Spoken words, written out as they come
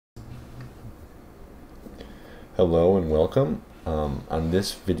Hello and welcome. On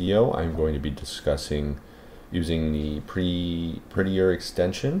this video I'm going to be discussing using the Prettier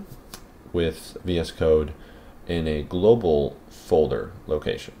extension with VS Code in a global folder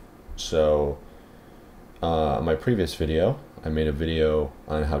location. So in my previous video I made a video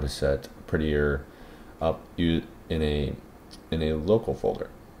on how to set Prettier up in a local folder,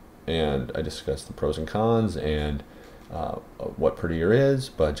 and I discussed the pros and cons and what Prettier is.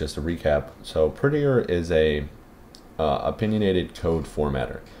 But just to recap, so Prettier is a opinionated code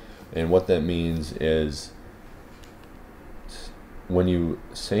formatter, and what that means is when you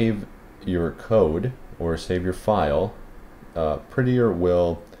save your code or save your file, Prettier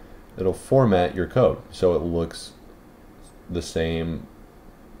it'll format your code so it looks the same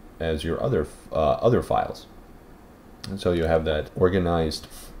as your other files, and so you have that organized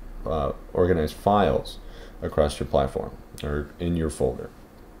files across your platform or in your folder.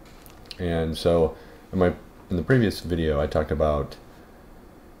 And so in the previous video I talked about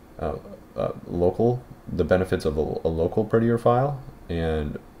the benefits of a local Prettier file,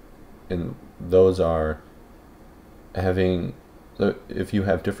 and those are having, if you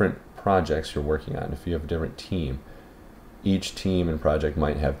have different projects you're working on, if you have a different team, each team and project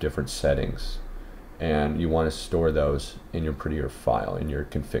might have different settings, and you want to store those in your Prettier file, in your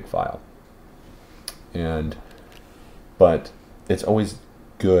config file. But it's always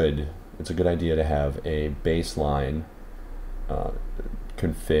good, it's a good idea to have a baseline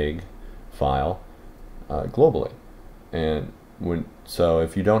config file globally. And so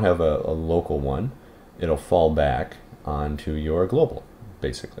if you don't have a local one, it'll fall back onto your global,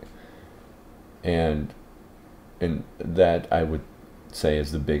 basically. And that, I would say,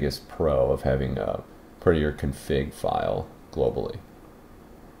 is the biggest pro of having a Prettier config file globally.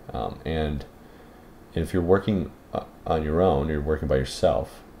 And if you're working on your own, you're working by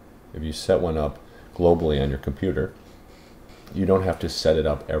yourself, if you set one up globally on your computer, you don't have to set it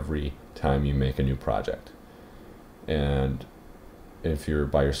up every time you make a new project. And if you're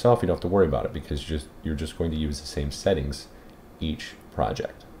by yourself, you don't have to worry about it, because you're just going to use the same settings each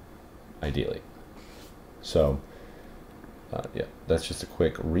project, ideally. So yeah, that's just a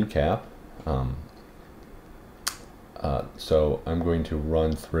quick recap. So I'm going to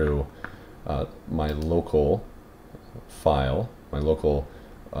run through my local file, my local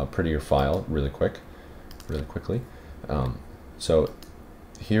Prettier file really quickly. So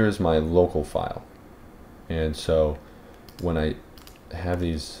here is my local file, and so when I have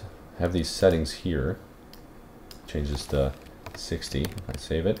these settings here, change this to 60. If I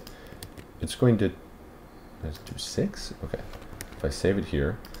save it, it's going to, let's do 6. Okay. If I save it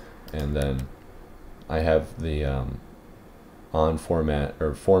here, and then I have the on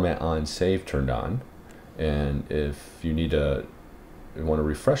format on save turned on, and if you want a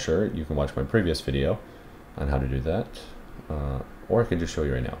refresher, you can watch my previous video on how to do that, or I can just show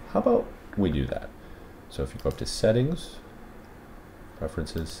you right now. How about we do that? So if you go up to settings,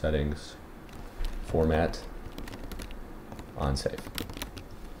 preferences, settings, format, on save,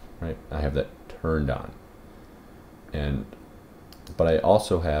 right? I have that turned on, but I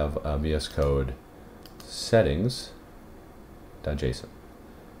also have VS Code settings.json,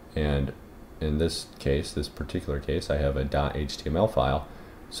 and in this particular case, I have a .html file.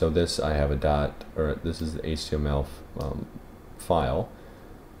 So this is the HTML file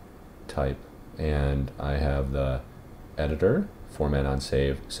type, and I have the editor format on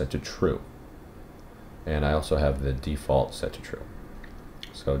save set to true, and I also have the default set to true.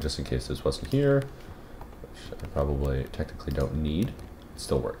 So just in case this wasn't here, which I probably technically don't need, it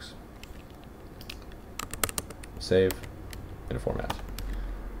still works. Save and a format.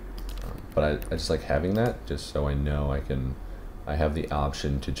 But I just like having that, just so I know I have the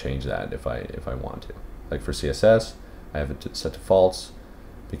option to change that if I want to. Like for CSS, I have it set to false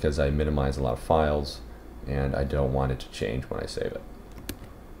because I minimize a lot of files and I don't want it to change when I save it.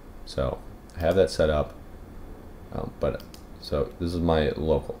 So I have that set up, so this is my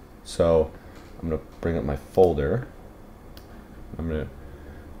local. So I'm gonna bring up my folder. I'm gonna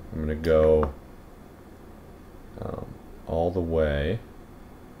go all the way.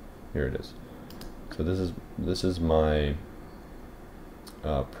 Here it is. So this is my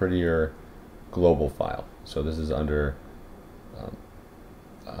Prettier global file. So this is under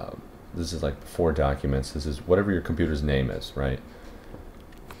this is like 4 documents. This is whatever your computer's name is, right?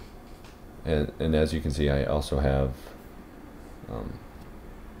 And as you can see, I also have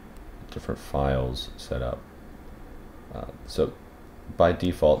different files set up. So by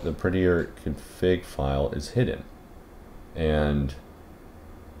default, the Prettier config file is hidden, and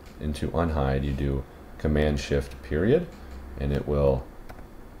to unhide, you do Command-Shift-, and it will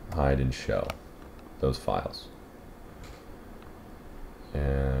hide and show those files.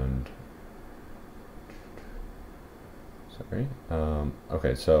 and sorry.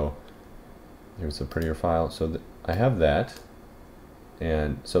 Okay, so here's the Prettier file. So I have that,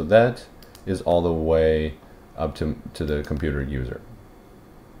 and so that is all the way up to the computer user.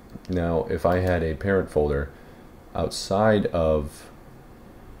 Now, if I had a parent folder outside of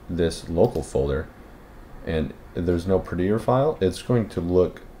this local folder, and there's no Prettier file, it's going to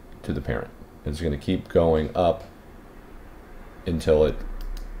look to the parent. It's going to keep going up until it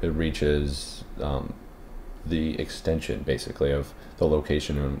reaches the extension, basically, of the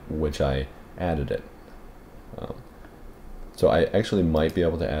location in which I added it. So I actually might be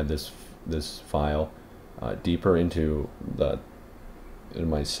able to add this file deeper into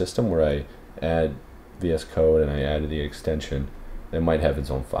my system, where I add VS Code and I added the extension. It might have its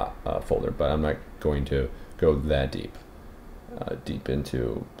own folder, but I'm not going to go that deep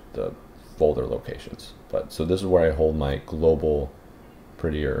into the folder locations. But so this is where I hold my global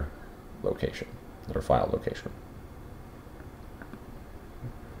Prettier location, or file location.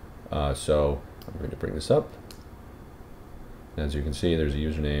 So I'm going to bring this up. As you can see, there's a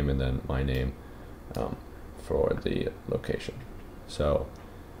username and then my name for the location. So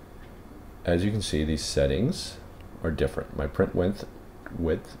as you can see, these settings are different. My print width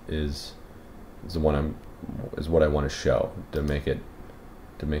is what I want to show to make it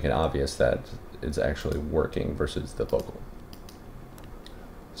obvious that it's actually working versus the local.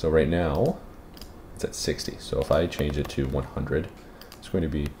 So right now it's at 60. So if I change it to 100, it's going to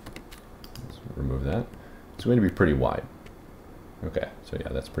be, let's remove that. It's going to be pretty wide. Okay, so yeah,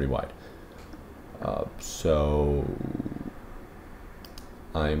 that's pretty wide. So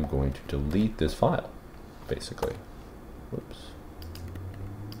I'm going to delete this file, basically. Whoops.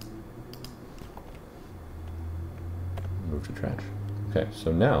 Move to trash. Okay,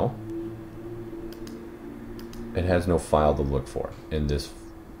 so now it has no file to look for in this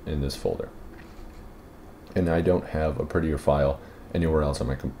folder, and I don't have a Prettier file anywhere else on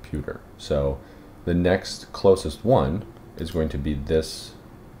my computer. So the next closest one is going to be this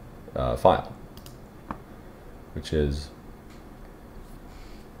file, which is,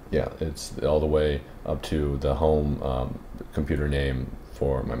 yeah, it's all the way up to the home computer name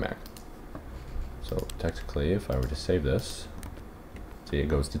for my Mac. So technically, if I were to save this, see, it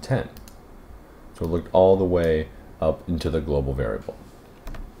goes to 10. So it looked all the way up into the global variable.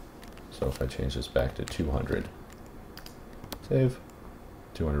 So if I change this back to 200, save,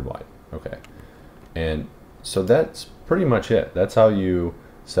 200 wide. Okay, and so that's pretty much it. That's how you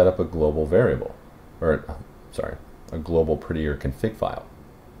set up a global variable, or sorry, a global Prettier config file.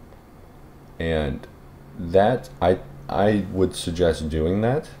 And that I would suggest doing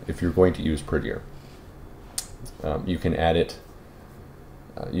that if you're going to use Prettier. You can add it.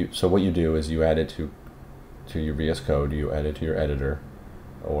 So what you do is you add it to your VS Code. You add it to your editor,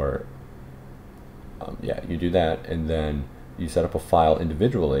 or yeah, you do that, and then you set up a file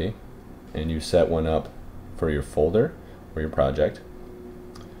individually, and you set one up for your folder or your project,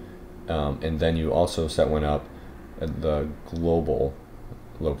 and then you also set one up at the global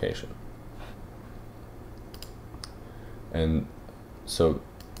location. And so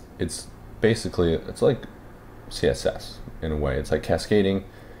it's basically, it's like CSS in a way. It's like cascading,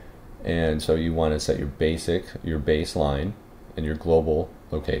 and so you want to set your baseline and your global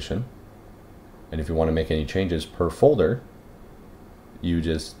location, and if you want to make any changes per folder, you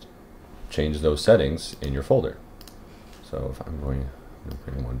just change those settings in your folder. So if I'm going to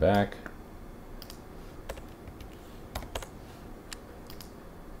bring one back,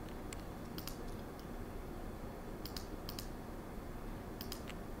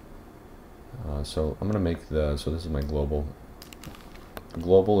 so I'm going to make so this is my global. The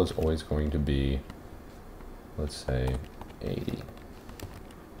global is always going to be, let's say, 80.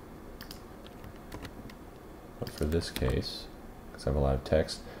 But for this case, because I have a lot of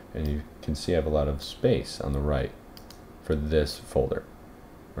text, and you can see I have a lot of space on the right for this folder,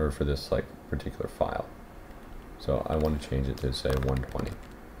 or for this like particular file. So I want to change it to say 120.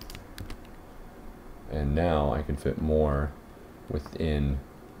 And now I can fit more within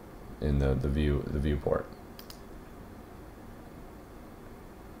the viewport.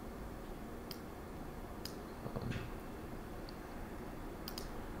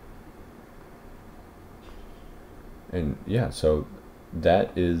 And yeah, so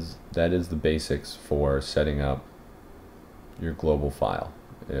that is the basics for setting up your global file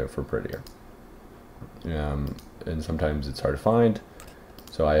for Prettier. And sometimes it's hard to find.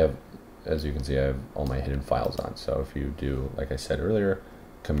 So I have, as you can see, I have all my hidden files on. So if you do, like I said earlier,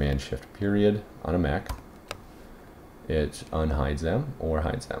 Command-Shift-period on a Mac, it unhides them or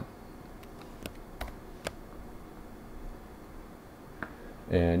hides them.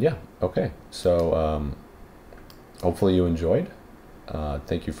 And yeah, okay. So hopefully you enjoyed.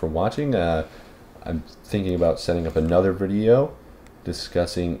 Thank you for watching. I'm thinking about setting up another video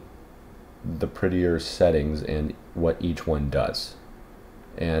discussing the Prettier settings and what each one does.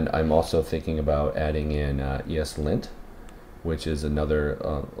 And I'm also thinking about adding in ESLint, which is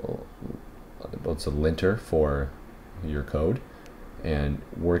another, it's a linter for your code. And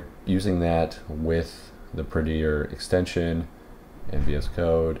we're using that with the Prettier extension and VS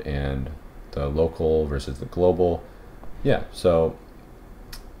Code and the local versus the global. Yeah, so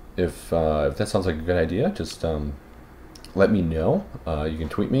if that sounds like a good idea, just let me know. You can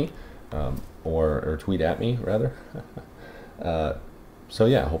tweet me or tweet at me rather. So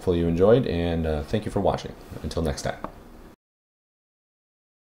yeah, hopefully you enjoyed, and thank you for watching. Until next time.